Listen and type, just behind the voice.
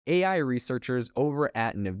AI researchers over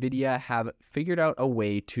at Nvidia have figured out a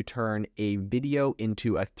way to turn a video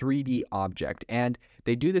into a 3D object, and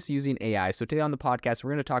they do this using AI. So today on the podcast, we're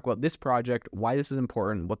going to talk about this project, why this is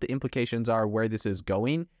important, what the implications are, where this is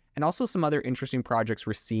going, and also some other interesting projects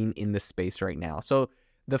we're seeing in this space right now. So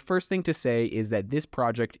the first thing to say is that this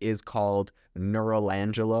project is called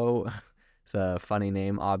Neuralangelo. It's a funny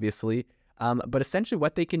name, obviously. But essentially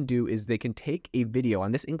what they can do is they can take a video,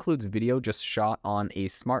 and this includes video just shot on a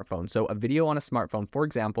smartphone. So a video on a smartphone, for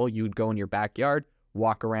example, you'd go in your backyard,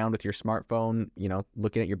 walk around with your smartphone,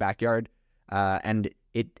 looking at your backyard, and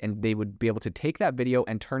they would be able to take that video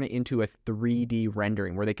and turn it into a 3D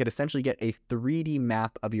rendering where they could essentially get a 3D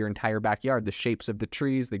map of your entire backyard, the shapes of the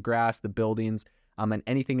trees, the grass, the buildings, and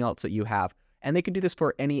anything else that you have. And they can do this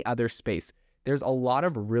for any other space. There's a lot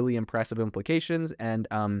of really impressive implications, and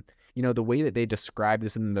the way that they describe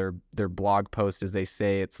this in their blog post is they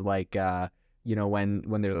say it's like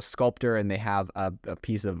when there's a sculptor and they have a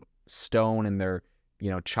piece of stone and they're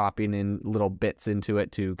chopping in little bits into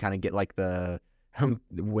it to kind of get like the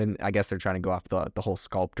when I guess they're trying to go off the whole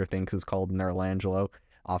sculptor thing because it's called Neuralangelo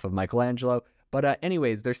off of Michelangelo. But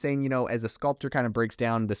anyways, they're saying, as a sculptor kind of breaks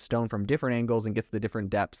down the stone from different angles and gets the different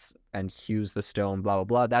depths and hues the stone, blah, blah,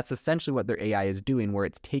 blah, that's essentially what their AI is doing, where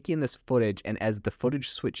it's taking this footage, and as the footage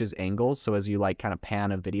switches angles, so as you like kind of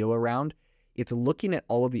pan a video around, it's looking at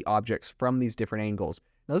all of the objects from these different angles.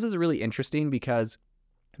 Now, this is really interesting because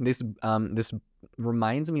this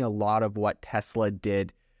reminds me a lot of what Tesla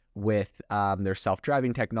did with their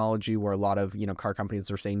self-driving technology, where a lot of car companies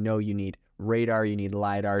are saying, no, you need radar, you need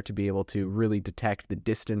LiDAR to be able to really detect the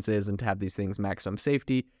distances and to have these things maximum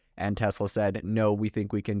safety. And Tesla said, no, we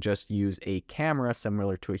think we can just use a camera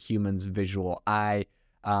similar to a human's visual eye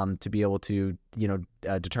to be able to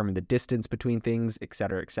determine the distance between things, et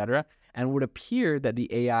cetera, et cetera. And it would appear that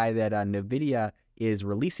the AI that Nvidia is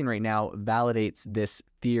releasing right now validates this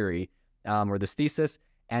theory or this thesis,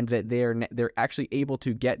 and that they're actually able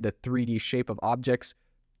to get the 3D shape of objects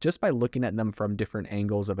just by looking at them from different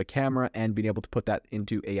angles of a camera and being able to put that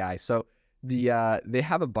into AI. So they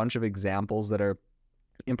have a bunch of examples that are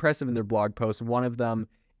impressive in their blog posts. One of them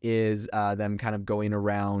is them kind of going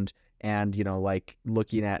around and like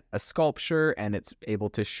looking at a sculpture, and it's able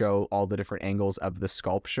to show all the different angles of the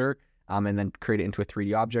sculpture and then create it into a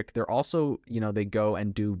 3D object. They're also they go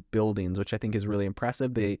and do buildings, which I think is really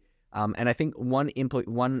impressive. And I think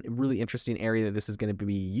one really interesting area that this is going to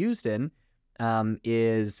be used in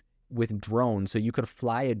is with drones. So you could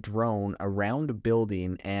fly a drone around a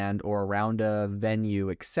building or around a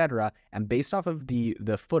venue, etc. And based off of the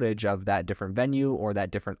footage of that different venue or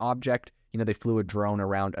that different object, they flew a drone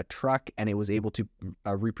around a truck, and it was able to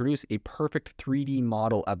reproduce a perfect 3D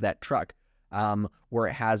model of that truck, where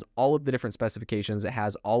it has all of the different specifications, it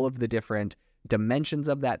has all of the different dimensions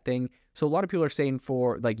of that thing. So a lot of people are saying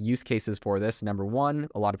for like use cases for this, number one,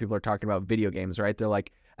 a lot of people are talking about video games, right? They're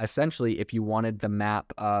like, essentially, if you wanted the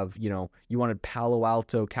map of, you wanted Palo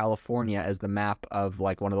Alto, California as the map of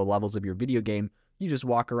like one of the levels of your video game, you just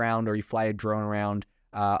walk around or you fly a drone around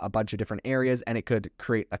a bunch of different areas, and it could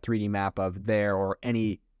create a 3D map of there or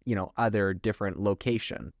any other different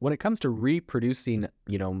location. When it comes to reproducing,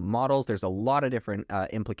 models, there's a lot of different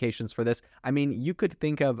implications for this. I mean, you could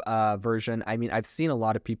think of a version. I mean, I've seen a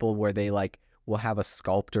lot of people where they like will have a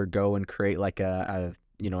sculptor go and create like a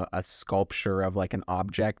sculpture of like an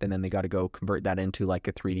object, and then they got to go convert that into like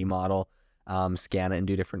a 3D model, scan it and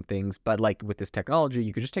do different things. But like with this technology,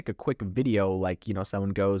 you could just take a quick video, like, someone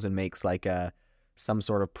goes and makes like some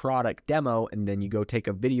sort of product demo, and then you go take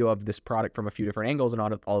a video of this product from a few different angles, and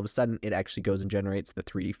all of a sudden it actually goes and generates the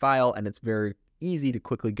 3D file, and it's very easy to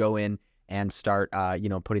quickly go in and start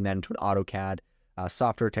putting that into an AutoCAD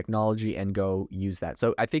software technology and go use that.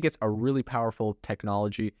 So I think it's a really powerful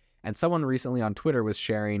technology. And someone recently on Twitter was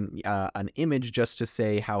sharing an image just to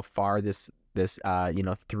say how far this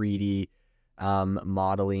 3D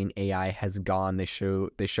modeling AI has gone. They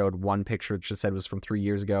showed one picture which just said was from 3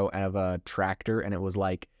 years ago of a tractor, and it was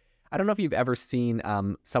like, I don't know if you've ever seen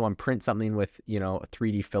someone print something with a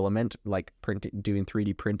 3D filament, like doing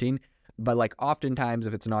 3D printing, but like oftentimes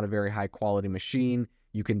if it's not a very high quality machine,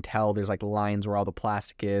 you can tell there's like lines where all the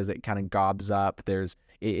plastic is. It kind of gobs up.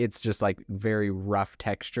 It's just like very rough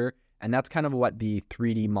texture. And that's kind of what the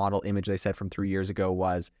 3D model image they said from 3 years ago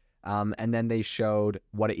was. And then they showed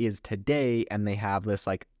what it is today, and they have this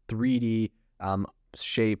like 3D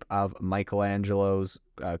shape of Michelangelo's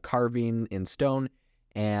carving in stone.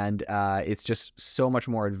 And it's just so much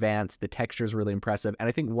more advanced. The texture is really impressive. And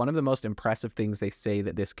I think one of the most impressive things they say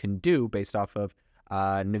that this can do based off of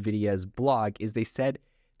Nvidia's blog is they said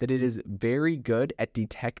that it is very good at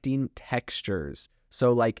detecting textures.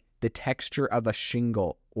 So like the texture of a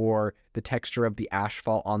shingle, or the texture of the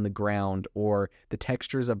asphalt on the ground, or the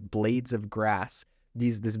textures of blades of grass.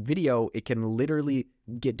 This video, it can literally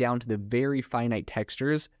get down to the very finite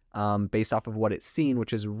textures based off of what it's seen,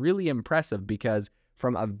 which is really impressive because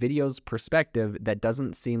from a video's perspective, that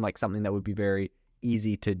doesn't seem like something that would be very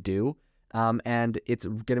easy to do. And it's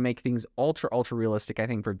going to make things ultra realistic, I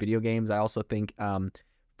think, for video games. I also think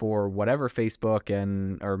for whatever Facebook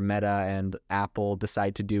or Meta and Apple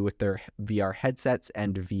decide to do with their VR headsets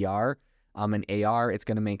and VR and AR, it's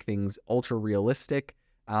going to make things ultra realistic.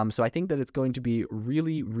 So I think that it's going to be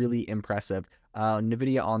really, really impressive.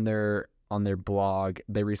 Nvidia on their blog,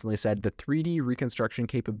 they recently said the 3D reconstruction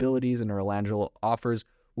capabilities Neuralangelo offers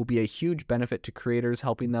will be a huge benefit to creators,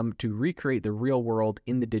 helping them to recreate the real world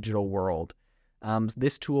in the digital world.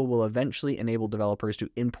 This tool will eventually enable developers to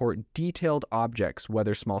import detailed objects,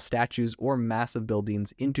 whether small statues or massive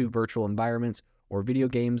buildings, into virtual environments or video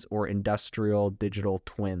games or industrial digital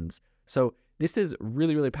twins. So this is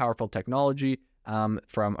really, really powerful technology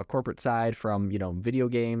from a corporate side, from, video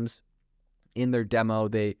games. In their demo,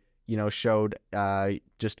 they, showed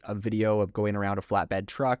just a video of going around a flatbed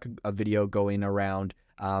truck, a video going around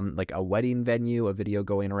like a wedding venue, a video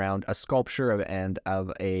going around a sculpture of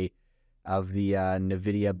the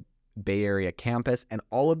Nvidia Bay Area campus, and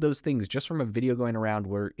all of those things just from a video going around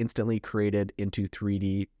were instantly created into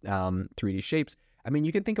 3D shapes. I mean,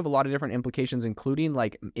 you can think of a lot of different implications, including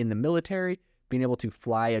like in the military, being able to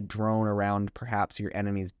fly a drone around perhaps your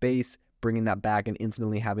enemy's base, bringing that back and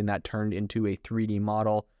instantly having that turned into a 3D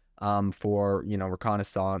model for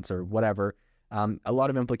reconnaissance or whatever. A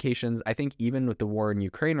lot of implications. I think even with the war in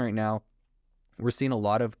Ukraine right now, we're seeing a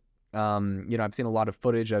lot of I've seen a lot of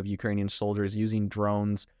footage of Ukrainian soldiers using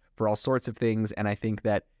drones for all sorts of things, and I think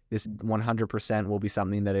that this 100% will be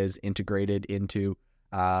something that is integrated into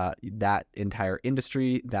that entire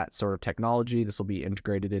industry, that sort of technology. This will be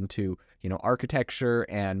integrated into, architecture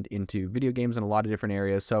and into video games in a lot of different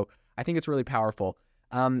areas. So I think it's really powerful.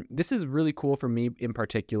 This is really cool for me in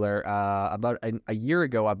particular. About a year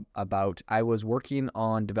ago, I was working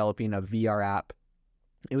on developing a VR app.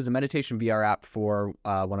 It was a meditation VR app for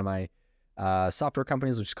one of my software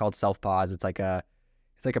companies, which is called Self-Pause. It's like a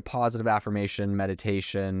positive affirmation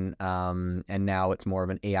meditation, and now it's more of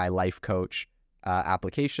an AI life coach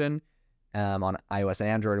application on iOS and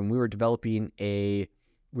Android. And we were developing a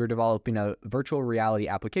virtual reality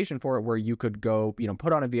application for it, where you could go,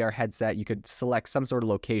 put on a VR headset. You could select some sort of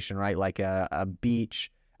location, right, like a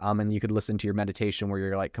beach, and you could listen to your meditation where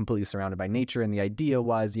you're like completely surrounded by nature. And the idea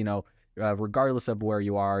was, regardless of where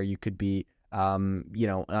you are, you could be,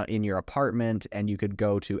 in your apartment, and you could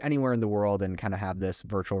go to anywhere in the world and kind of have this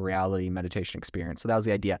virtual reality meditation experience. So that was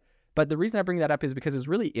the idea. But the reason I bring that up is because it's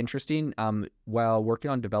really interesting while working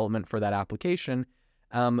on development for that application,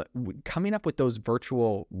 coming up with those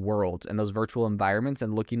virtual worlds and those virtual environments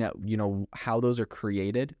and looking at, how those are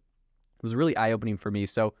created was really eye-opening for me.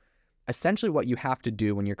 So essentially what you have to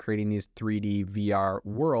do when you're creating these 3D VR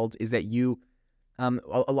worlds is that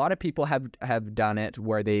a lot of people have done it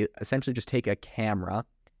where they essentially just take a camera,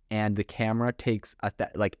 and the camera takes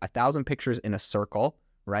 1,000 pictures in a circle,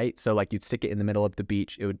 right? So like you'd stick it in the middle of the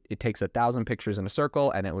beach. It takes 1,000 pictures in a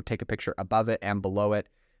circle, and it would take a picture above it and below it.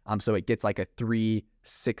 So it gets like a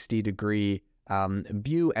 360-degree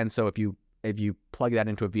view. And so if you plug that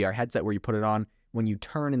into a VR headset where you put it on, when you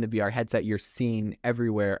turn in the VR headset, you're seeing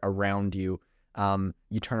everywhere around you.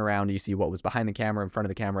 You turn around and you see what was behind the camera, in front of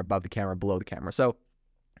the camera, above the camera, below the camera. So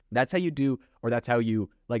that's how you do, or that's how you,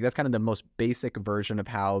 that's kind of the most basic version of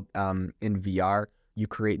how in VR you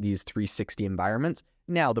create these 360 environments.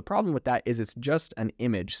 Now, the problem with that is it's just an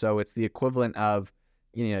image. So it's the equivalent of,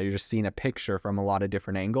 you're just seeing a picture from a lot of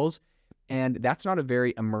different angles. And that's not a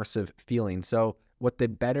very immersive feeling. So what the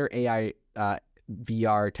better AI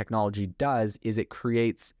VR technology does is it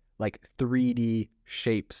creates like 3D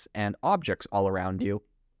shapes and objects all around you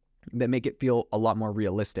that make it feel a lot more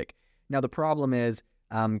realistic. Now, the problem is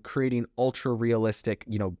creating ultra realistic,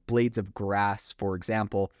 blades of grass, for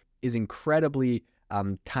example, is incredibly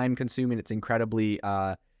time consuming. It's incredibly,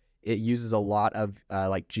 it uses a lot of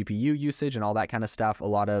like GPU usage and all that kind of stuff, a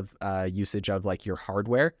lot of usage of like your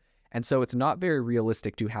hardware. And so it's not very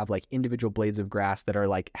realistic to have like individual blades of grass that are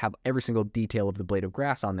like have every single detail of the blade of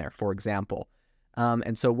grass on there, for example.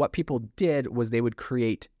 And so what people did was they would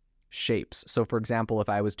create shapes. So for example, if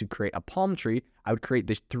I was to create a palm tree, I would create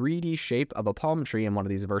this 3D shape of a palm tree in one of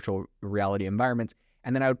these virtual reality environments.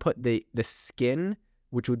 And then I would put the skin,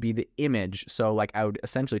 which would be the image. So like I would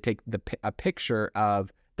essentially take a picture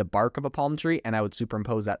of the bark of a palm tree, and I would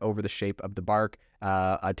superimpose that over the shape of the bark.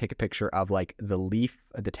 I'd take a picture of like the leaf,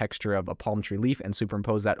 the texture of a palm tree leaf, and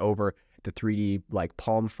superimpose that over the 3D like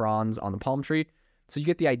palm fronds on the palm tree. So you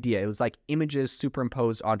get the idea. It was like images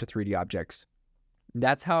superimposed onto 3D objects.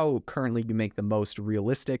 That's how currently you make the most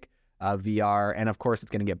realistic VR. And of course, it's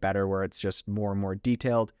going to get better where it's just more and more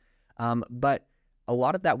detailed. But a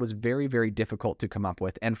lot of that was very, very difficult to come up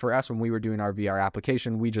with. And for us, when we were doing our VR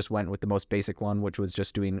application, we just went with the most basic one, which was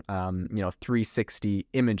just doing, 360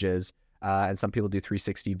 images. And some people do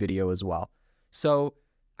 360 video as well. So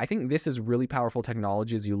I think this is really powerful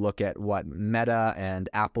technology as you look at what Meta and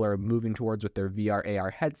Apple are moving towards with their VR, AR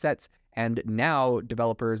headsets. And now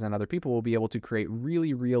developers and other people will be able to create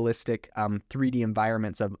really realistic 3D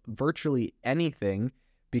environments of virtually anything,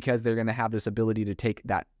 because they're going to have this ability to take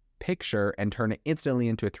that picture and turn it instantly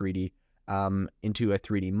into a 3D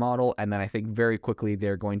model. And then I think very quickly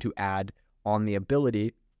they're going to add on the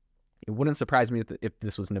ability. It wouldn't surprise me if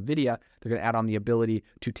this was Nvidia. They're going to add on the ability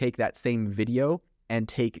to take that same video and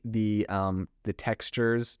take the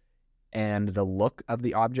textures and the look of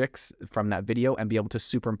the objects from that video and be able to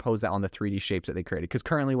superimpose that on the 3D shapes that they created. Because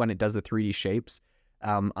currently, when it does the 3D shapes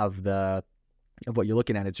of what you're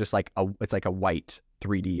looking at, it's just like a white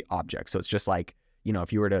 3D object. So it's just like,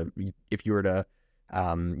 if you were to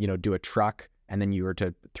do a truck and then you were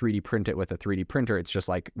to 3D print it with a 3D printer, it's just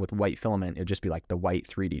like with white filament, it'd just be like the white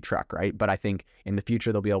 3D truck, right? But I think in the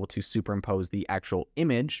future, they'll be able to superimpose the actual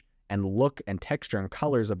image and look and texture and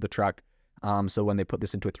colors of the truck. So when they put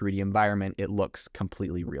this into a 3D environment, it looks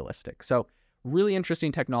completely realistic. So really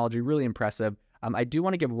interesting technology, really impressive. I do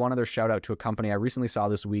want to give one other shout out to a company I recently saw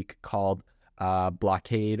this week called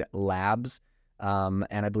Blockade Labs. And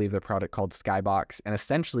I believe their product called Skybox. And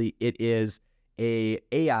essentially it is a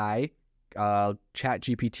AI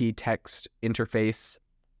ChatGPT text interface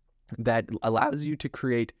that allows you to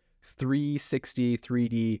create 360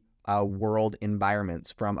 3D world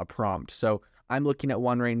environments from a prompt. So I'm looking at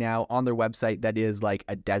one right now on their website that is like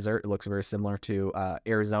a desert. It looks very similar to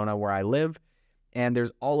Arizona where I live. And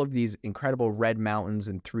there's all of these incredible red mountains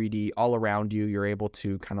in 3D all around you. You're able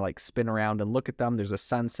to kind of like spin around and look at them. There's a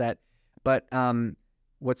sunset. But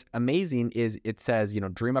what's amazing is it says,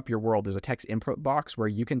 dream up your world. There's a text input box where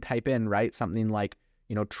you can type in, right, something like,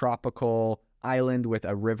 tropical island with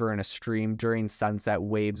a river and a stream during sunset,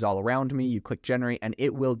 waves all around me. You click generate and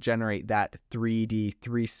it will generate that 3D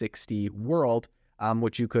 360 world,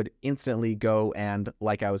 which you could instantly go and,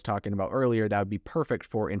 like I was talking about earlier, that would be perfect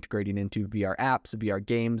for integrating into VR apps, VR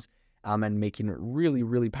games, and making really,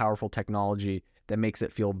 really powerful technology that makes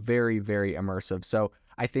it feel very, very immersive. So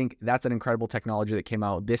I think that's an incredible technology that came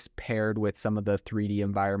out. This paired with some of the 3D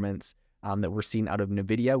environments that we're seeing out of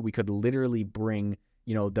Nvidia, we could literally bring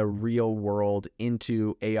the real world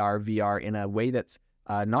into AR, VR in a way that's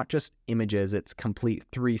not just images, it's complete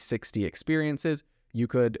 360 experiences. You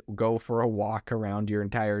could go for a walk around your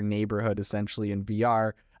entire neighborhood essentially in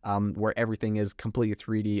VR, where everything is completely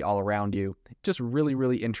 3D all around you. Just really,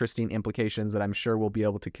 really interesting implications that I'm sure we'll be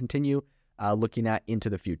able to continue looking at into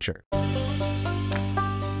the future.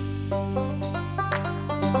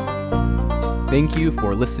 Thank you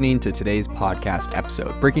for listening to today's podcast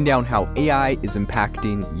episode, breaking down how AI is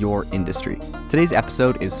impacting your industry. Today's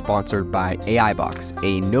episode is sponsored by AIbox,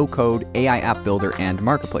 a no-code AI app builder and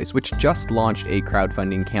marketplace, which just launched a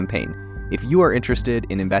crowdfunding campaign. If you are interested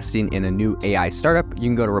in investing in a new AI startup, you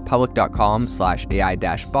can go to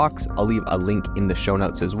republic.com/AI-box. I'll leave a link in the show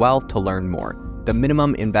notes as well to learn more. The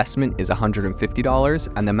minimum investment is $150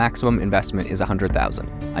 and the maximum investment is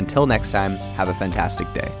 $100,000. Until next time, have a fantastic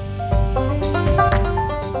day.